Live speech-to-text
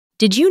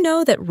Did you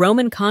know that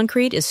Roman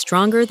concrete is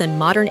stronger than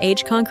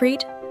modern-age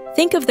concrete?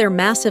 Think of their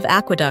massive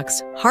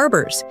aqueducts,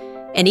 harbors,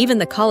 and even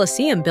the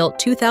Colosseum built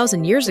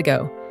 2,000 years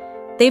ago.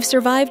 They've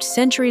survived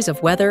centuries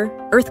of weather,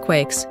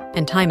 earthquakes,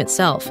 and time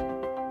itself.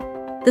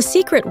 The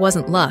secret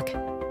wasn't luck.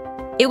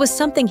 It was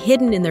something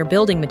hidden in their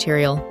building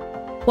material.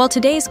 While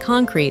today's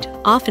concrete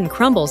often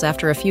crumbles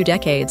after a few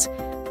decades,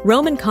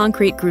 Roman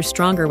concrete grew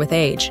stronger with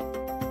age.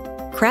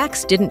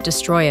 Cracks didn't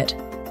destroy it.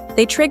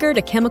 They triggered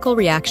a chemical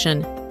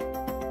reaction.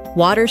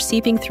 Water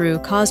seeping through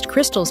caused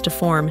crystals to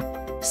form,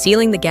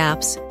 sealing the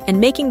gaps and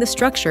making the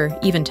structure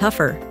even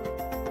tougher.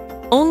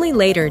 Only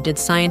later did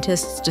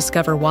scientists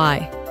discover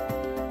why.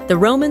 The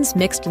Romans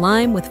mixed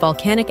lime with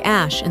volcanic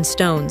ash and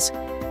stones,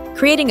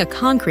 creating a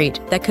concrete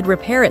that could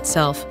repair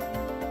itself.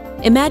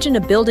 Imagine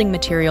a building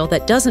material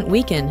that doesn't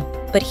weaken,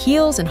 but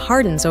heals and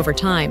hardens over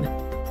time.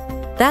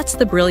 That's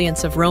the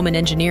brilliance of Roman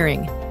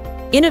engineering.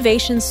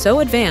 Innovations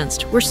so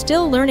advanced, we're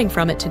still learning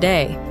from it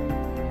today.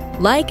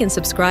 Like and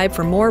subscribe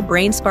for more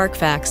BrainSpark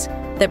facts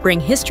that bring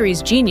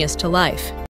history's genius to life.